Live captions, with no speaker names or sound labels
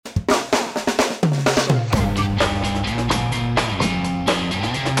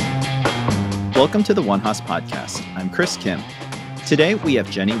Welcome to the One Haas podcast. I'm Chris Kim. Today we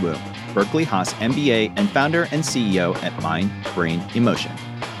have Jenny Wu, Berkeley Haas MBA and founder and CEO at Mind, Brain, Emotion.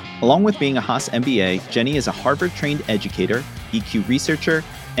 Along with being a Haas MBA, Jenny is a Harvard-trained educator, EQ researcher,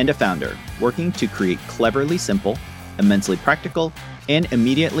 and a founder, working to create cleverly simple, immensely practical, and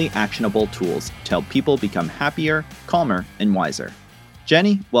immediately actionable tools to help people become happier, calmer, and wiser.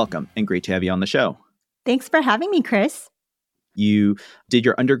 Jenny, welcome, and great to have you on the show. Thanks for having me, Chris. You did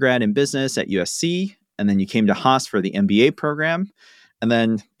your undergrad in business at USC, and then you came to Haas for the MBA program. And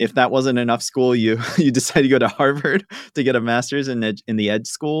then if that wasn't enough school, you decided to go to Harvard to get a master's in the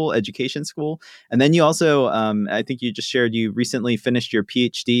education school. And then you also, I think you just shared, you recently finished your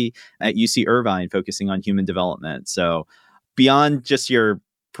PhD at UC Irvine, focusing on human development. So beyond just your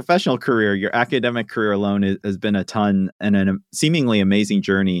professional career, your academic career alone has been a ton and a seemingly amazing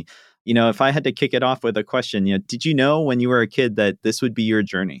journey. You know, if I had to kick it off with a question, did you know when you were a kid that this would be your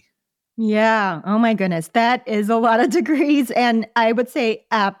journey? Yeah. Oh my goodness. That is a lot of degrees. And I would say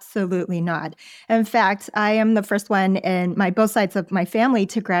absolutely not. In fact, I am the first one in both sides of my family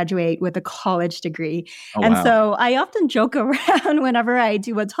to graduate with a college degree. Oh, and wow. So I often joke around whenever I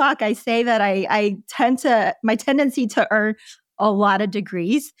do a talk. I say that my tendency to earn a lot of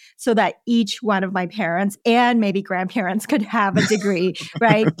degrees so that each one of my parents and maybe grandparents could have a degree,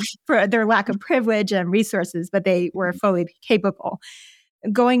 right? For their lack of privilege and resources, but they were fully capable.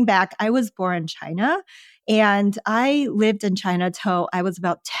 Going back, I was born in China and I lived in China till I was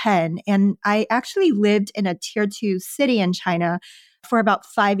about 10. And I actually lived in a tier 2 city in China for about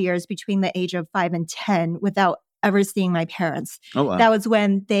 5 years between the age of 5 and 10 without ever seeing my parents. Oh, wow. That was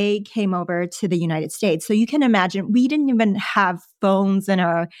when they came over to the United States. So you can imagine we didn't even have phones in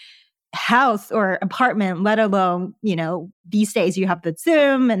our house or apartment, let alone, these days you have the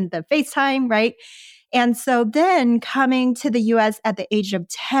Zoom and the FaceTime, right? And so then coming to the US at the age of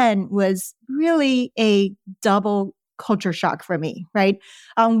 10 was really a double culture shock for me, right?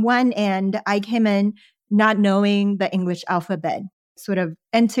 On one end, I came in not knowing the English alphabet, sort of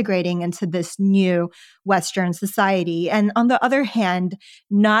integrating into this new Western society. And on the other hand,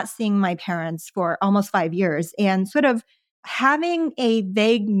 not seeing my parents for almost 5 years and sort of having a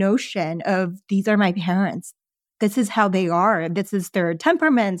vague notion of these are my parents. This is how they are. This is their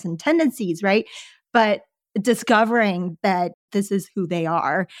temperaments and tendencies, right? But discovering that this is who they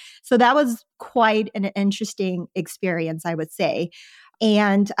are. So that was quite an interesting experience, I would say.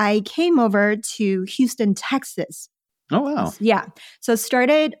 And I came over to Houston, Texas. Oh, wow. Yeah. So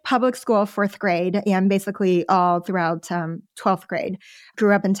started public school 4th grade and basically all throughout 12th grade.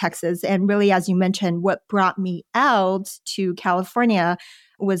 Grew up in Texas. And really, as you mentioned, what brought me out to California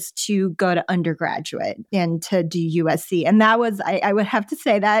was to go to undergraduate and to do USC. And that was, I would have to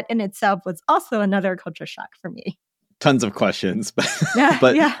say that in itself was also another culture shock for me. Tons of questions, but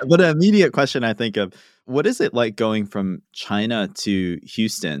Yeah. but an immediate question I think of, what is it like going from China to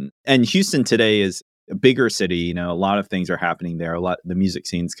Houston? And Houston today is a bigger city, a lot of things are happening there. The music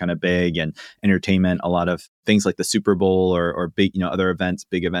scene's kind of big and entertainment, a lot of things like the Super Bowl or big, other events,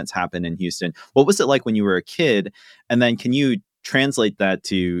 big events happen in Houston. What was it like when you were a kid? And then can you translate that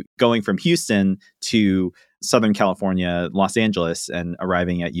to going from Houston to Southern California, Los Angeles, and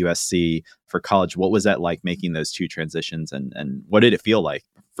arriving at USC for college? What was that like making those two transitions? And what did it feel like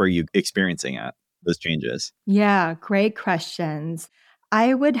for you experiencing those changes? Yeah, great questions.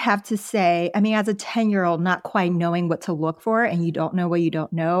 I would have to say, as a 10-year-old, not quite knowing what to look for and you don't know what you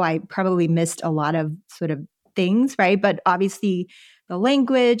don't know, I probably missed a lot of sort of things, right? But obviously the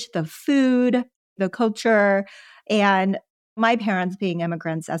language, the food, the culture, and my parents being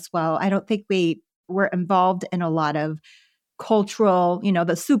immigrants as well, I don't think we were involved in a lot of cultural,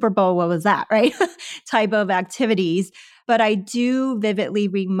 the Super Bowl, what was that, right? type of activities. But I do vividly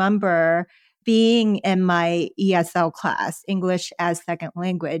remember being in my ESL class, English as Second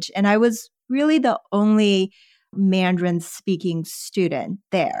Language, and I was really the only Mandarin speaking student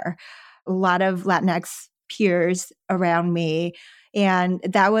there. A lot of Latinx peers around me. And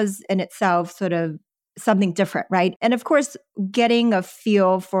that was in itself sort of something different, right? And of course, getting a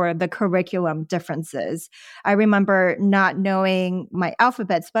feel for the curriculum differences. I remember not knowing my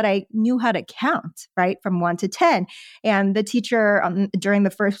alphabets, but I knew how to count, right? From 1 to 10. And the teacher during the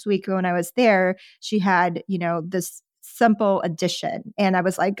first week when I was there, she had, this simple addition. And I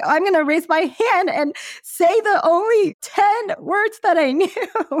was like, I'm going to raise my hand and say the only 10 words that I knew,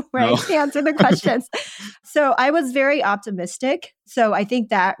 right? To answer the questions. So I was very optimistic. So I think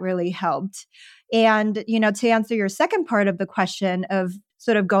that really helped. And, to answer your second part of the question of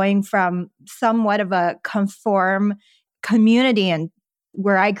sort of going from somewhat of a conform community in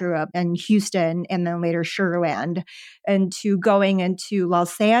where I grew up in Houston and then later Sugarland, and to going into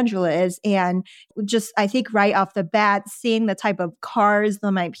Los Angeles. And just, I think right off the bat, seeing the type of cars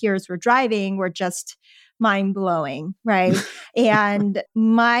that my peers were driving were just mind blowing, right? And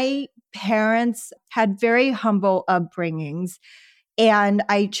my parents had very humble upbringings. And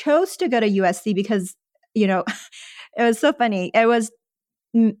I chose to go to USC because, it was so funny. It was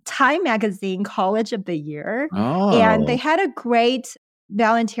Time Magazine College of the Year. And they Oh, had a great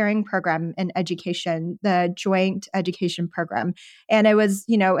volunteering program in education, the joint education program. And it was,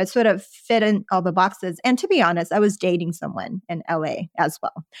 it sort of fit in all the boxes. And to be honest, I was dating someone in LA as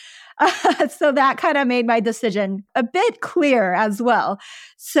well. So that kind of made my decision a bit clear as well.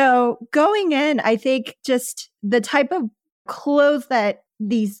 So going in, I think just the type of clothes that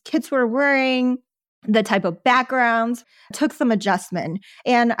these kids were wearing, the type of backgrounds took some adjustment.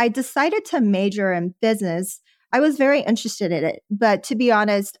 And I decided to major in business. I was very interested in it. But to be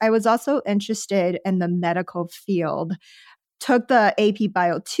honest, I was also interested in the medical field. Took the AP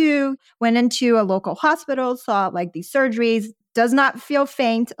Bio 2, went into a local hospital, saw like these surgeries, does not feel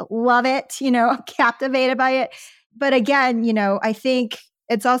faint, love it, captivated by it. But again, I think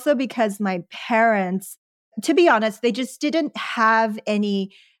it's also because my parents, to be honest, they just didn't have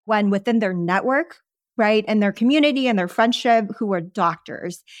anyone within their network, right? And their community and their friendship who were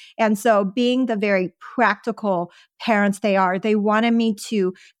doctors. And so being the very practical parents they are, they wanted me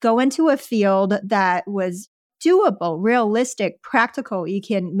to go into a field that was doable, realistic, practical. You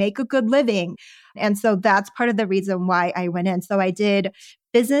can make a good living. And so that's part of the reason why I went in. So I did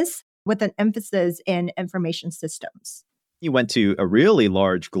business with an emphasis in information systems. you went to a really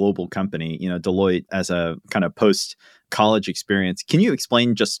large global company, Deloitte, as a kind of post college experience. Can you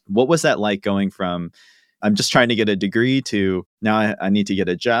explain just what was that like going from I'm just trying to get a degree to now I need to get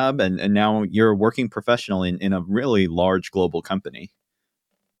a job, and now you're a working professional in a really large global company?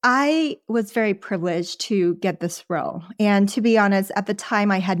 I was very privileged to get this role. And to be honest, at the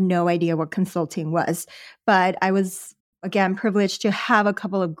time, I had no idea what consulting was. But I was, again, privileged to have a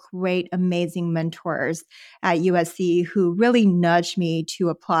couple of great, amazing mentors at USC who really nudged me to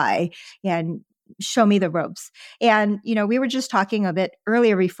apply and show me the ropes. And, we were just talking a bit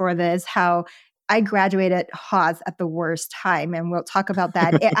earlier before this, how I graduated Haas at the worst time, and we'll talk about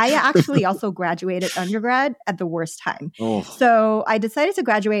that. I actually also graduated undergrad at the worst time. Oh, So I decided to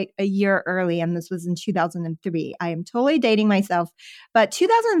graduate a year early, and this was in 2003. I am totally dating myself, but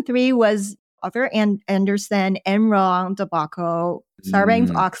 2003 was Arthur Anderson, Enron debacle, mm,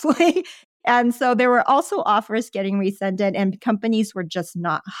 Sarbanes-Oxley. And so there were also offers getting rescinded, and companies were just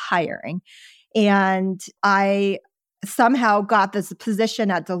not hiring. And I somehow got this position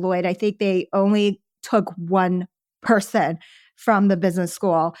at Deloitte. I think they only took one person from the business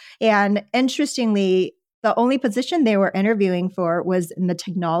school. And interestingly, the only position they were interviewing for was in the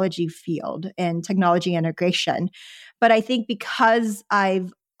technology field and technology integration. But I think because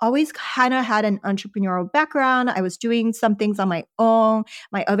I've always kind of had an entrepreneurial background, I was doing some things on my own,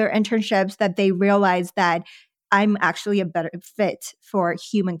 my other internships, that they realized that I'm actually a better fit for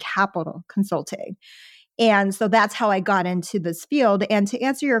human capital consulting. And so that's how I got into this field. And to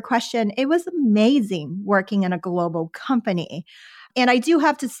answer your question, it was amazing working in a global company. And I do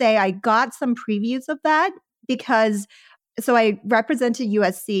have to say, I got some previews of that because I represented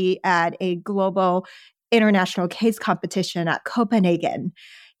USC at a global international case competition at Copenhagen.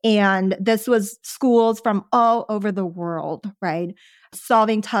 And this was schools from all over the world, right?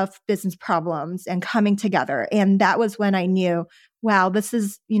 Solving tough business problems and coming together. And that was when I knew, wow, this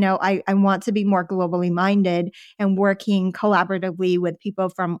is, I want to be more globally minded and working collaboratively with people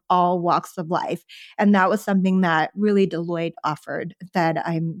from all walks of life. And that was something that really Deloitte offered that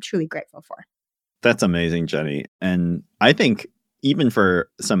I'm truly grateful for. that's amazing, Jenny. And I think even for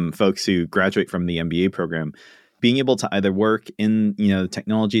some folks who graduate from the MBA program, being able to either work in the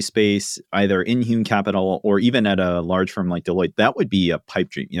technology space, either in human capital or even at a large firm like Deloitte, that would be a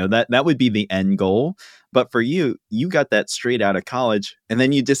pipe dream. That would be the end goal. But for you, you got that straight out of college, and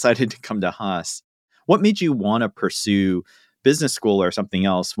then you decided to come to Haas. What made you want to pursue business school or something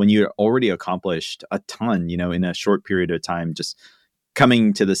else when you already accomplished a ton, in a short period of time? Just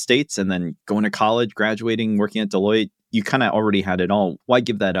coming to the States and then going to college, graduating, working at Deloitte, you kind of already had it all. Why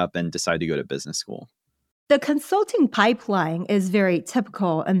give that up and decide to go to business school? The consulting pipeline is very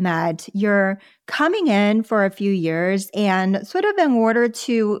typical in that you're coming in for a few years and sort of in order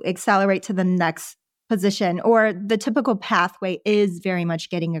to accelerate to the next position, or the typical pathway is very much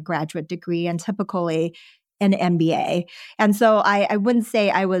getting a graduate degree and typically an MBA. And so I wouldn't say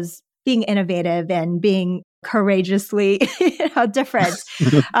I was being innovative and being courageously different.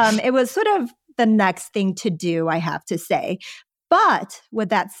 It was sort of the next thing to do, I have to say. But with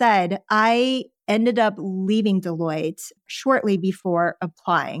that said, I ended up leaving Deloitte shortly before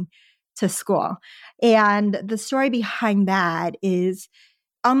applying to school. And the story behind that is,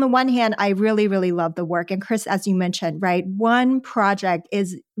 on the one hand, I really, really love the work. And Chris, as you mentioned, right, one project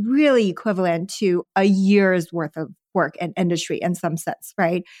is really equivalent to a year's worth of work in industry in some sense,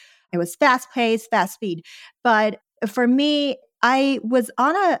 right? It was fast paced, fast speed. But for me, I was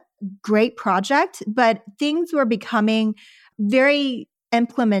on a great project, but things were becoming very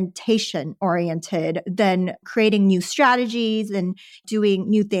implementation oriented than creating new strategies and doing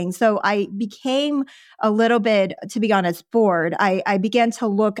new things. So I became a little bit, to be honest, bored. I began to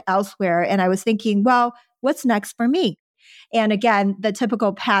look elsewhere and I was thinking, well, what's next for me? And again, the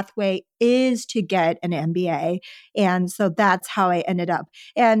typical pathway is to get an MBA. And so that's how I ended up.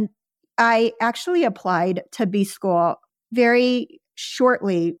 And I actually applied to B School very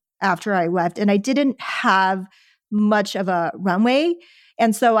shortly after I left, and I didn't have much of a runway.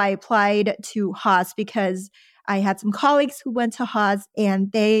 And so I applied to Haas because I had some colleagues who went to Haas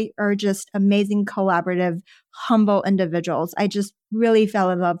and they are just amazing, collaborative, humble individuals. I just really fell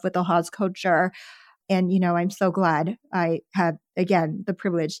in love with the Haas culture. And, I'm so glad I had, again, the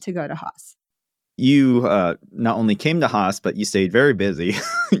privilege to go to Haas. You not only came to Haas, but you stayed very busy.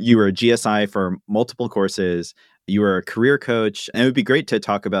 You were a GSI for multiple courses. You were a career coach. And it would be great to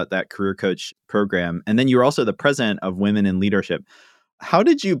talk about that career coach program. And then you were also the president of Women in Leadership. How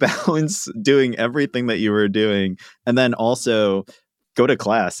did you balance doing everything that you were doing and then also go to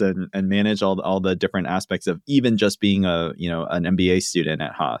class and manage all the different aspects of even just being an MBA student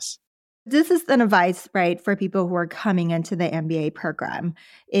at Haas? This is an advice, right, for people who are coming into the MBA program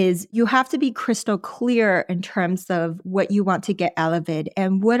is you have to be crystal clear in terms of what you want to get out of it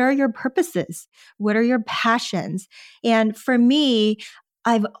and what are your purposes? What are your passions? And for me,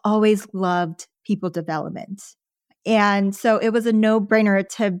 I've always loved people development. And so it was a no-brainer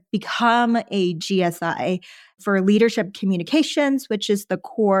to become a GSI for leadership communications, which is the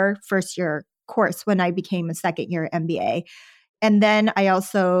core first year course when I became a second year MBA. And then I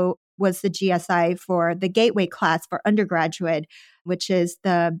also was the GSI for the gateway class for undergraduate, which is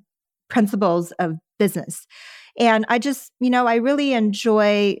the principles of business. And I just, I really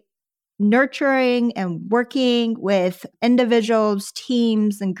enjoy nurturing and working with individuals,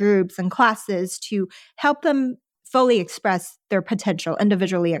 teams, and groups and classes to help them fully express their potential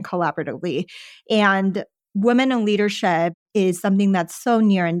individually and collaboratively. And women in leadership is something that's so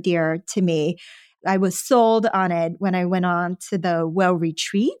near and dear to me. I was sold on it when I went on to the WELL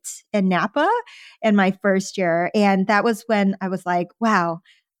retreat in Napa in my first year. And that was when I was like, wow,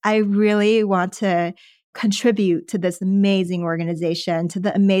 I really want to contribute to this amazing organization, to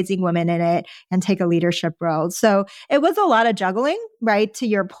the amazing women in it, and take a leadership role. So it was a lot of juggling, right, to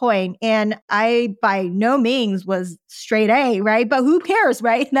your point. And I, by no means, was straight A, right? But who cares,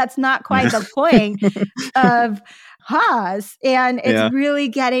 right? That's not quite the point of Haas. And it's really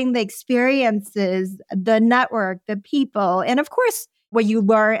getting the experiences, the network, the people, and of course, what you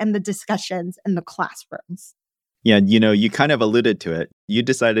learn in the discussions in the classrooms. Yeah, you kind of alluded to it. You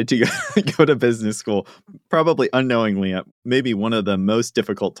decided to go to business school, probably unknowingly at maybe one of the most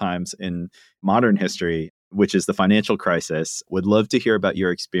difficult times in modern history, which is the financial crisis. Would love to hear about your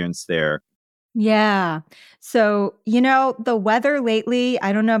experience there. Yeah. So, the weather lately,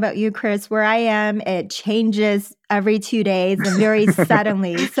 I don't know about you, Chris, where I am, it changes every 2 days and very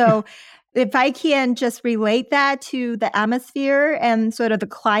suddenly. So, if I can just relate that to the atmosphere and sort of the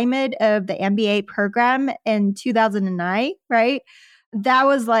climate of the MBA program in 2009, right? That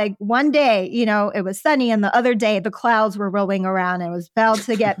was like one day, it was sunny, and the other day the clouds were rolling around and it was about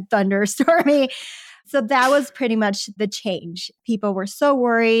to get thunderstormy. So that was pretty much the change. People were so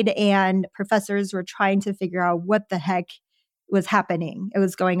worried, and professors were trying to figure out what the heck was happening. It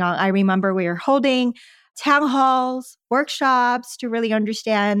was going on. I remember we were holding town halls, workshops to really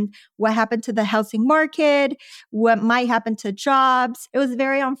understand what happened to the housing market, what might happen to jobs. It was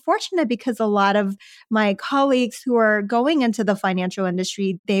very unfortunate because a lot of my colleagues who are going into the financial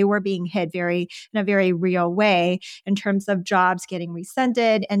industry, they were being hit in a very real way in terms of jobs getting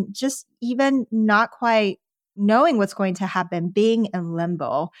rescinded and just even not quite knowing what's going to happen, being in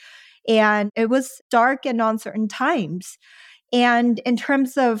limbo. And it was dark and uncertain times. And in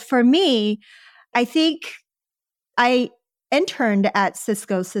terms of, for me, I think I interned at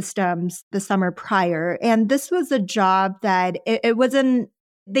Cisco Systems the summer prior, and this was a job that it wasn't,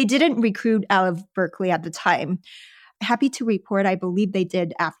 they didn't recruit out of Berkeley at the time. Happy to report, I believe they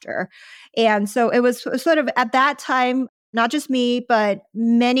did after. And so it was sort of at that time, not just me, but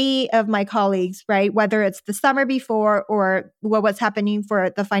many of my colleagues, right? Whether it's the summer before or what was happening for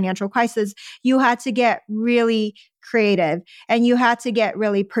the financial crisis, you had to get really creative. And you had to get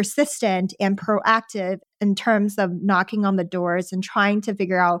really persistent and proactive in terms of knocking on the doors and trying to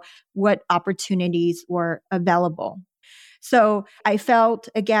figure out what opportunities were available. So I felt,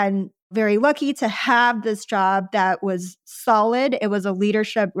 again, very lucky to have this job that was solid. It was a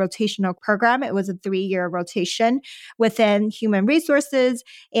leadership rotational program. It was a 3-year rotation within human resources.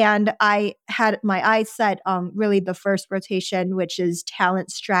 And I had my eyes set on really the first rotation, which is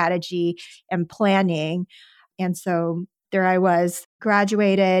talent strategy and planning. And so there I was,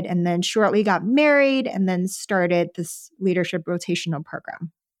 graduated, and then shortly got married, and then started this leadership rotational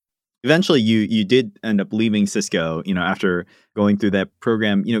program. Eventually, you did end up leaving Cisco, after going through that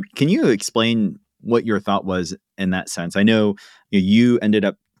program. Can you explain what your thought was in that sense? I know you ended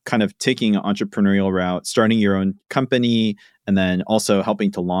up kind of taking an entrepreneurial route, starting your own company, and then also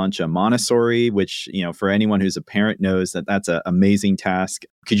helping to launch a Montessori, which, for anyone who's a parent knows that that's an amazing task.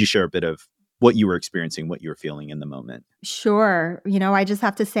 Could you share a bit of what you were experiencing, what you were feeling in the moment? Sure. I just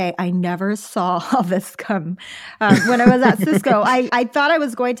have to say, I never saw all this come. When I was at Cisco, I thought I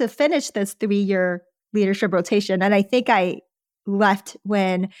was going to finish this 3-year leadership rotation. And I think I left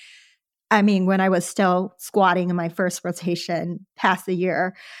when I was still squatting in my first rotation past a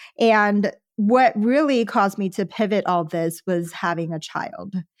year. And what really caused me to pivot all this was having a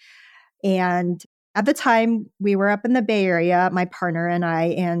child. And at the time, we were up in the Bay Area, my partner and I,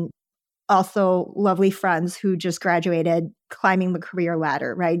 and also lovely friends who just graduated, climbing the career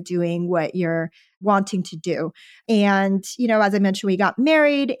ladder, right? Doing what you're wanting to do. And, as I mentioned, we got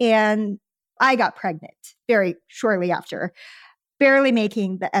married and I got pregnant very shortly after, barely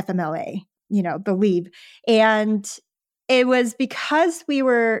making the FMLA, the leave. And it was because we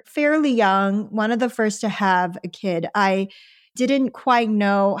were fairly young, one of the first to have a kid. I didn't quite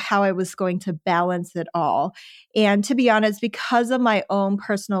know how I was going to balance it all. And to be honest, because of my own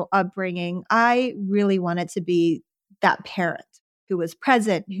personal upbringing, I really wanted to be that parent who was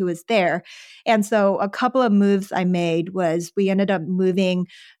present, who was there. And so a couple of moves I made was we ended up moving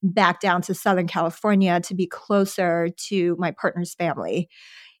back down to Southern California to be closer to my partner's family.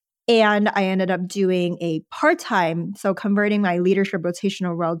 And I ended up doing a part-time, so converting my leadership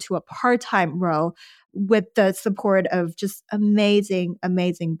rotational role to a part-time role with the support of just amazing,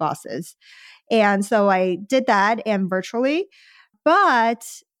 amazing bosses. And so I did that and virtually. But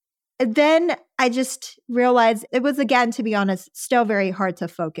then I just realized it was, again, to be honest, still very hard to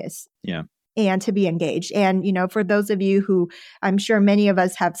focus. Yeah. And to be engaged. And, for those of you who I'm sure many of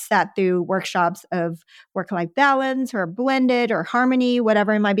us have sat through workshops of work-life balance or blended or harmony,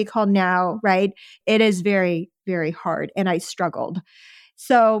 whatever it might be called now, right? It is very, very hard. And I struggled.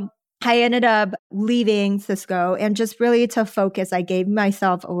 So I ended up leaving Cisco and just really to focus. I gave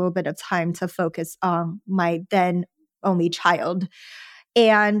myself a little bit of time to focus on my then only child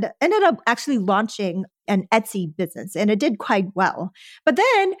and ended up actually launching an Etsy business, and it did quite well. But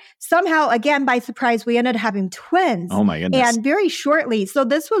then somehow, again, by surprise, we ended up having twins. Oh my goodness. And very shortly. So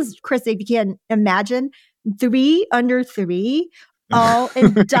this was, Chris, if you can imagine, 3 under 3, all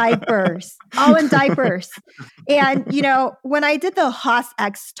in diapers, all in diapers. And, when I did the Haas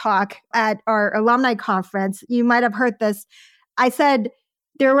X talk at our alumni conference, you might have heard this. I said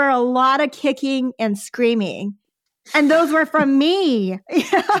there were a lot of kicking and screaming. And those were from me.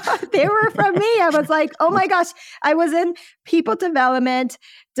 They were from me. I was like, oh my gosh, I was in people development,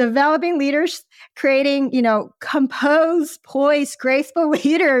 developing leaders, creating, composed, poised, graceful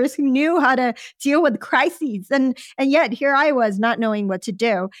leaders who knew how to deal with crises. And yet here I was not knowing what to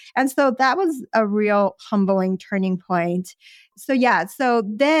do. And so that was a real humbling turning point. So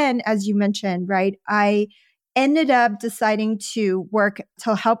then, as you mentioned, right, I ended up deciding to work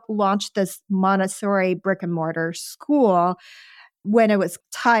to help launch this Montessori brick and mortar school when it was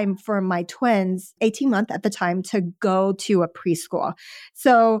time for my twins, 18-month at the time, to go to a preschool.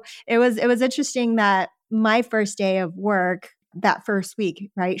 So it was interesting that my first day of work, that first week,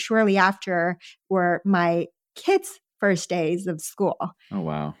 right, shortly after, were my kids' first days of school. Oh,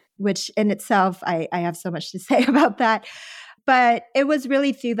 wow. Which in itself, I have so much to say about that. But it was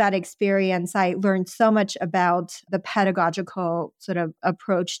really through that experience, I learned so much about the pedagogical sort of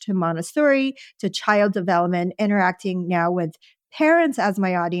approach to Montessori, to child development, interacting now with parents as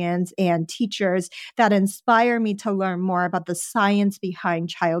my audience and teachers that inspire me to learn more about the science behind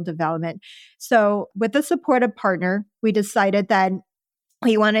child development. So with a supportive partner, we decided that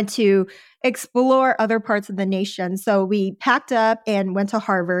we wanted to explore other parts of the nation. So we packed up and went to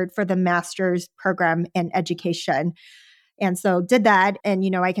Harvard for the master's program in education. And so did that. And,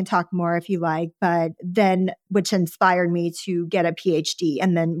 I can talk more if you like, but then, which inspired me to get a PhD.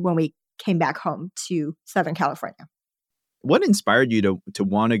 And then when we came back home to Southern California. What inspired you to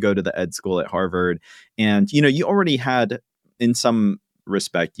want to go to the ed school at Harvard? And, you already had, in some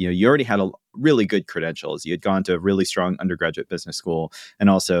respect, you already had a really good credentials. You had gone to a really strong undergraduate business school and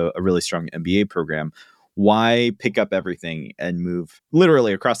also a really strong MBA program. Why pick up everything and move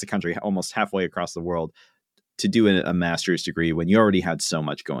literally across the country, almost halfway across the world, to do a master's degree when you already had so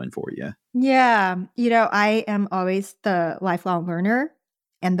much going for you? Yeah. I am always the lifelong learner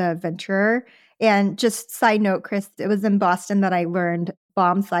and the adventurer. And just side note, Chris, it was in Boston that I learned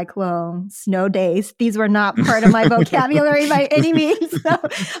bomb, cyclone, snow days. These were not part of my vocabulary by any means. So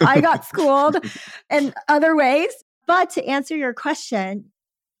I got schooled in other ways. But to answer your question,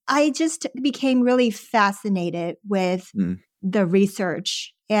 I just became really fascinated with the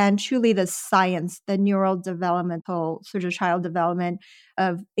research and truly the science, the neurodevelopmental sort of child development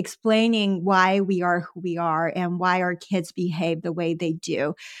of explaining why we are who we are and why our kids behave the way they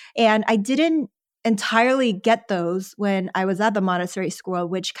do. And I didn't entirely get those when I was at the Montessori school,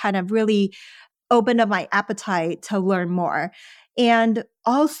 which kind of really opened up my appetite to learn more. And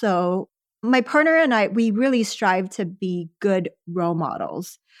also, my partner and I, we really strive to be good role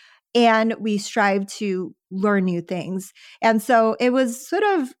models. And we strive to learn new things. And so it was sort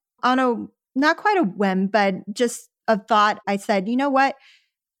of on a, not quite a whim, but just a thought. I said, you know what?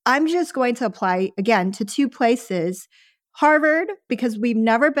 I'm just going to apply again to two places. Harvard, because we've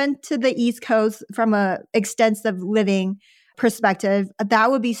never been to the East Coast from a extensive living perspective.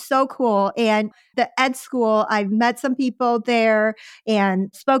 That would be so cool. And the ed school, I've met some people there and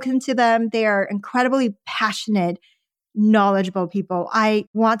spoken to them. They are incredibly passionate, knowledgeable people. I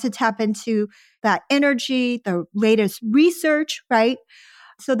want to tap into that energy, the latest research, right?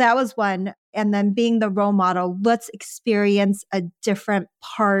 So that was one. And then being the role model, let's experience a different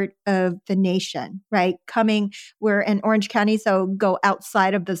part of the nation, right? We're in Orange County, so go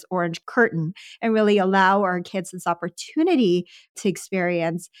outside of this orange curtain and really allow our kids this opportunity to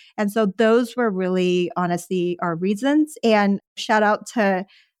experience. And so those were really, honestly, our reasons. And shout out to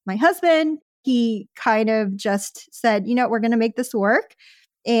my husband. He kind of just said, we're going to make this work.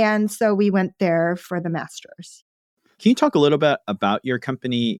 And so we went there for the master's. Can you talk a little bit about your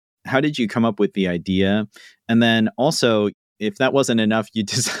company? How did you come up with the idea? And then also, if that wasn't enough, you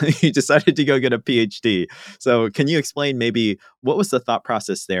decided to go get a PhD. So can you explain maybe what was the thought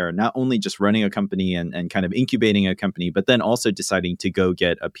process there? Not only just running a company and kind of incubating a company, but then also deciding to go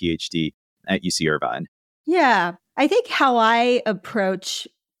get a PhD at UC Irvine. Yeah, I think how I approach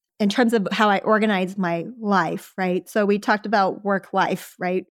in terms of how I organize my life, right? So we talked about work life,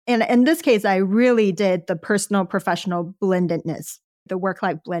 right? And in this case, I really did the personal professional blendedness, the work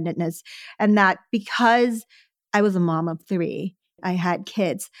life blendedness. And that because I was a mom of 3, I had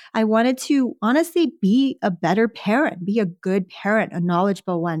kids, I wanted to honestly be a better parent, be a good parent, a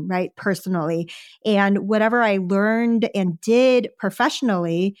knowledgeable one, right? Personally. And whatever I learned and did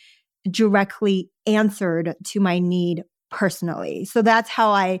professionally directly answered to my need personally. So that's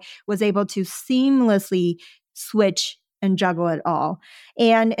how I was able to seamlessly switch and juggle it all.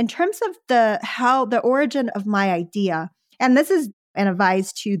 And in terms of the origin of my idea, and this is an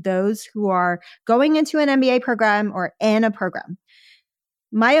advice to those who are going into an MBA program or in a program,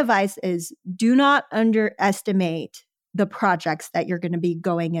 my advice is do not underestimate the projects that you're going to be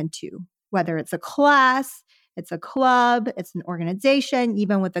going into, whether it's a class, it's a club, it's an organization,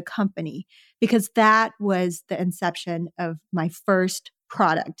 even with a company, because that was the inception of my first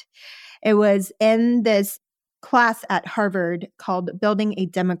product. It was in this class at Harvard called Building a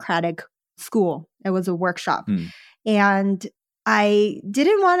Democratic School. It was a workshop. And I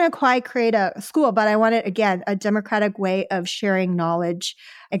didn't want to quite create a school, but I wanted, again, a democratic way of sharing knowledge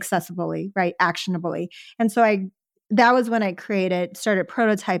accessibly, right? Actionably. And so that was when I started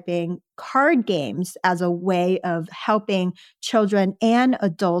prototyping card games as a way of helping children and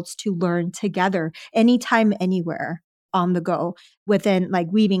adults to learn together anytime, anywhere, on the go, within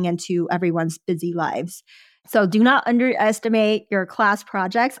weaving into everyone's busy lives. So do not underestimate your class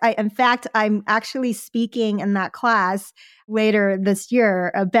projects. In fact, I'm actually speaking in that class later this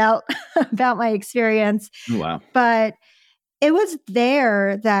year about my experience. Wow. But it was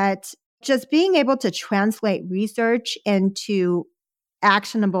there that just being able to translate research into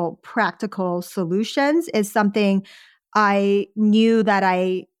actionable, practical solutions is something I knew that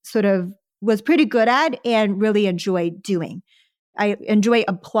I sort of was pretty good at and really enjoyed doing. I enjoy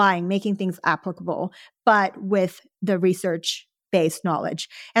applying, making things applicable, but with the research-based knowledge.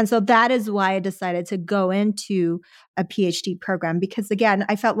 And so that is why I decided to go into a PhD program because, again,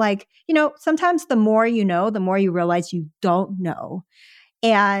 I felt like, sometimes the more you know, the more you realize you don't know.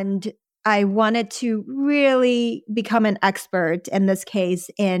 And I wanted to really become an expert, in this case,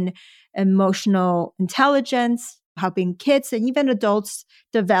 in emotional intelligence, helping kids and even adults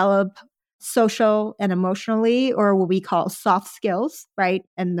develop social and emotionally, or what we call soft skills, right,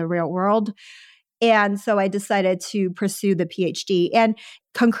 in the real world. And so I decided to pursue the PhD. And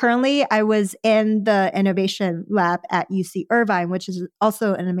concurrently, I was in the innovation lab at UC Irvine, which is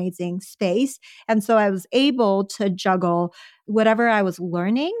also an amazing space. And so I was able to juggle whatever I was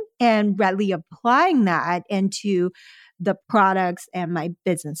learning and readily applying that into the products and my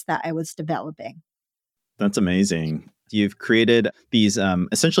business that I was developing. That's amazing. You've created these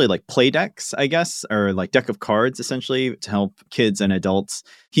essentially like play decks, I guess, or like deck of cards essentially to help kids and adults.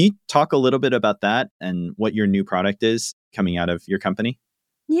 Can you talk a little bit about that and what your new product is coming out of your company?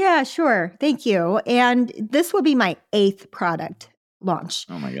 Yeah, sure. Thank you. And this will be my 8th product launch.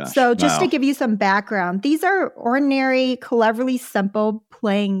 Oh my gosh. So just to Wow. give you some background, these are ordinary, cleverly simple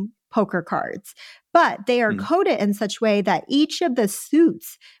playing poker cards, but they are Hmm. coded in such way that each of the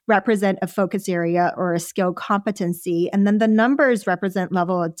suits represent a focus area or a skill competency. And then the numbers represent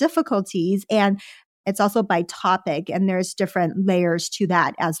level of difficulties. And it's also by topic, and there's different layers to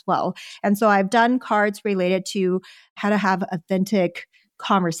that as well. And so I've done cards related to how to have authentic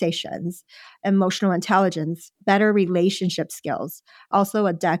conversations, emotional intelligence, better relationship skills, also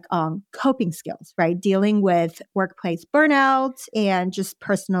a deck on coping skills, right? Dealing with workplace burnout and just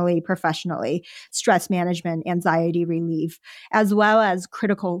personally, professionally, stress management, anxiety relief, as well as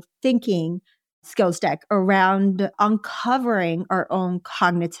critical thinking skills deck around uncovering our own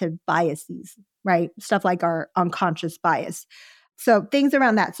cognitive biases, right? Stuff like our unconscious bias. So things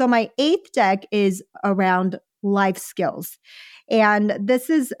around that. So my 8th deck is around life skills. And this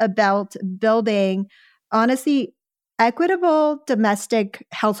is about building, honestly, equitable domestic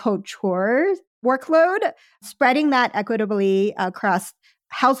household chores workload, spreading that equitably across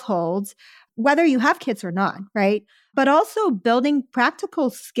households, whether you have kids or not, right? But also building practical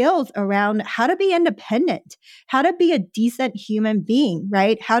skills around how to be independent, how to be a decent human being,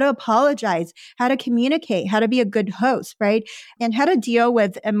 right? How to apologize, how to communicate, how to be a good host, right? And how to deal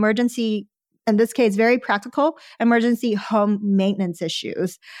with emergency, in this case, very practical emergency home maintenance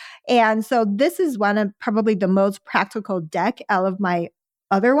issues. And so this is one of probably the most practical deck out of my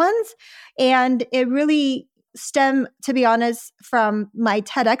other ones. And it really stemmed, to be honest, from my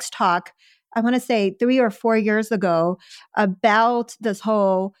TEDx talk, I want to say 3 or 4 years ago, about this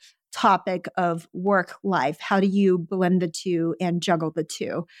whole topic of work life. How do you blend the two and juggle the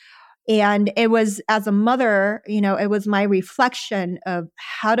two? And it was, as a mother, it was my reflection of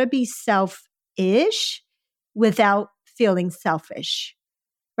how to be selfish without feeling selfish,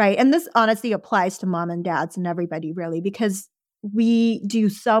 right? And this honestly applies to mom and dads and everybody, really, because we do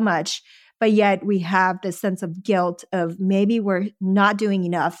so much, but yet we have this sense of guilt of maybe we're not doing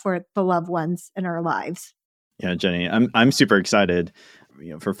enough for the loved ones in our lives. Yeah, Jenny, I'm super excited.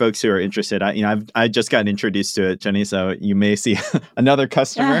 For folks who are interested, I just got introduced to it, Jenny. So you may see another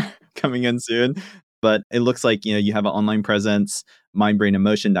customer coming in soon. But it looks like you have an online presence,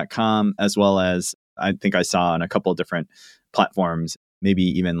 mindbrainemotion.com, as well as I think I saw on a couple of different platforms, maybe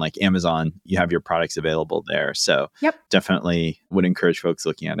even like Amazon. You have your products available there. So Yep. definitely would encourage folks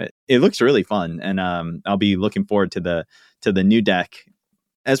looking at it. It looks really fun, and I'll be looking forward to the new deck.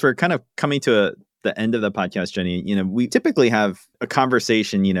 As we're kind of coming to the end of the podcast, Jenny, we typically have a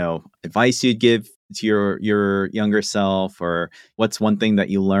conversation, advice you'd give to your younger self, or what's one thing that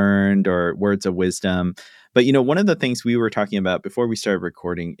you learned, or words of wisdom. But, one of the things we were talking about before we started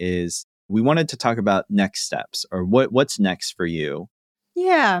recording is we wanted to talk about next steps, or what's next for you.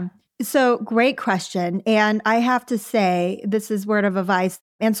 Yeah. So great question. And I have to say, this is word of advice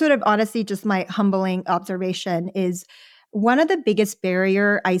and sort of honestly, just my humbling observation is one of the biggest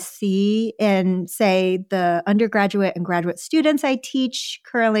barrier I see in, say, the undergraduate and graduate students I teach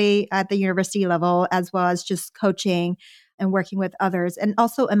currently at the university level, as well as just coaching and working with others, and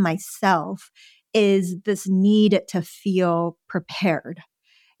also in myself, is this need to feel prepared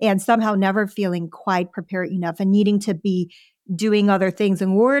and somehow never feeling quite prepared enough and needing to be doing other things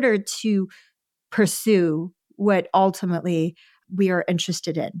in order to pursue what ultimately we are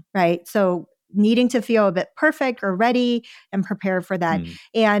interested in, right? So needing to feel a bit perfect or ready and prepare for that.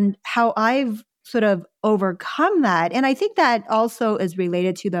 And how I've sort of overcome that. And I think that also is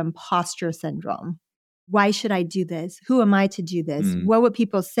related to the imposter syndrome. Why should I do this? Who am I to do this? What would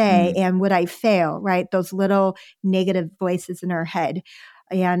people say? And would I fail, right? Those little negative voices in our head.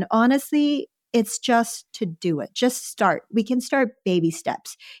 And honestly, it's just to do it. Just start. We can start baby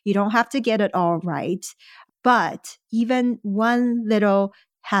steps. You don't have to get it all right. But even one little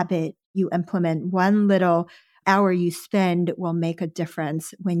habit you implement, one little hour you spend will make a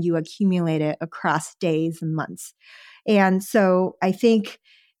difference when you accumulate it across days and months. And so I think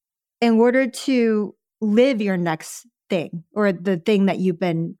in order to live your next thing or the thing that you've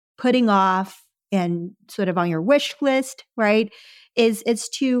been putting off and sort of on your wish list, right? It's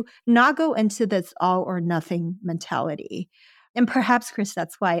to not go into this all or nothing mentality. And perhaps, Chris,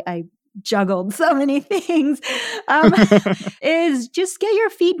 that's why I juggled so many things, is just get your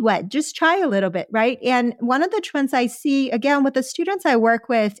feet wet. Just try a little bit, right? And one of the trends I see, again, with the students I work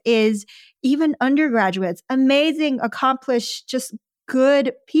with is even undergraduates, amazing, accomplished, just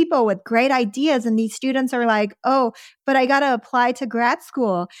good people with great ideas. And these students are like, oh, but I got to apply to grad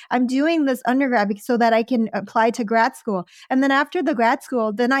school. I'm doing this undergrad so that I can apply to grad school. And then after the grad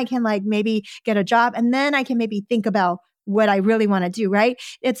school, then I can like maybe get a job. And then I can maybe think about what I really want to do, right?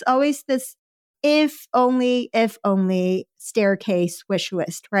 It's always this if only staircase wish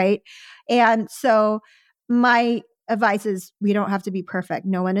list, right? And so my advice is we don't have to be perfect.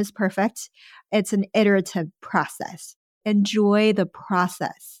 No one is perfect. It's an iterative process. Enjoy the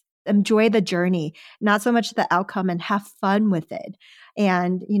process. Enjoy the journey, not so much the outcome, and have fun with it.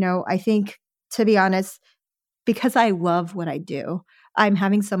 And, I think, to be honest, because I love what I do, I'm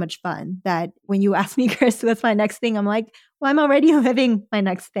having so much fun that when you ask me, Chris, what's my next thing? I'm like, well, I'm already living my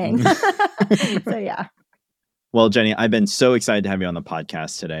next thing. So, yeah. Well, Jenny, I've been so excited to have you on the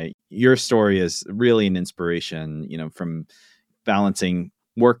podcast today. Your story is really an inspiration, from balancing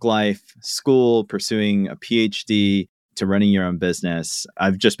work life, school, pursuing a PhD, to running your own business.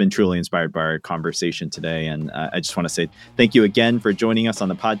 I've just been truly inspired by our conversation today. And I just want to say thank you again for joining us on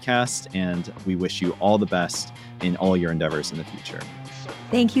the podcast. And we wish you all the best in all your endeavors in the future.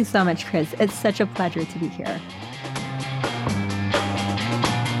 Thank you so much, Chris. It's such a pleasure to be here.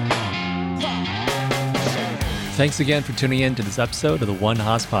 Thanks again for tuning in to this episode of the One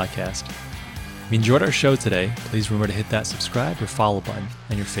Haas Podcast. If you enjoyed our show today, please remember to hit that subscribe or follow button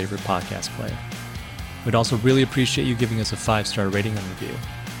on your favorite podcast player. We'd also really appreciate you giving us a 5-star rating and review.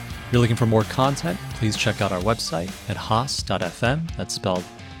 If you're looking for more content, please check out our website at haas.fm. That's spelled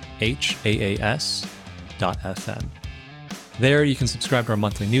HAAS.fm. There, you can subscribe to our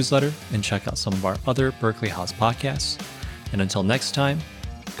monthly newsletter and check out some of our other Berkeley Haas podcasts. And until next time,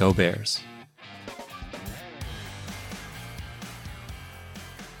 go Bears.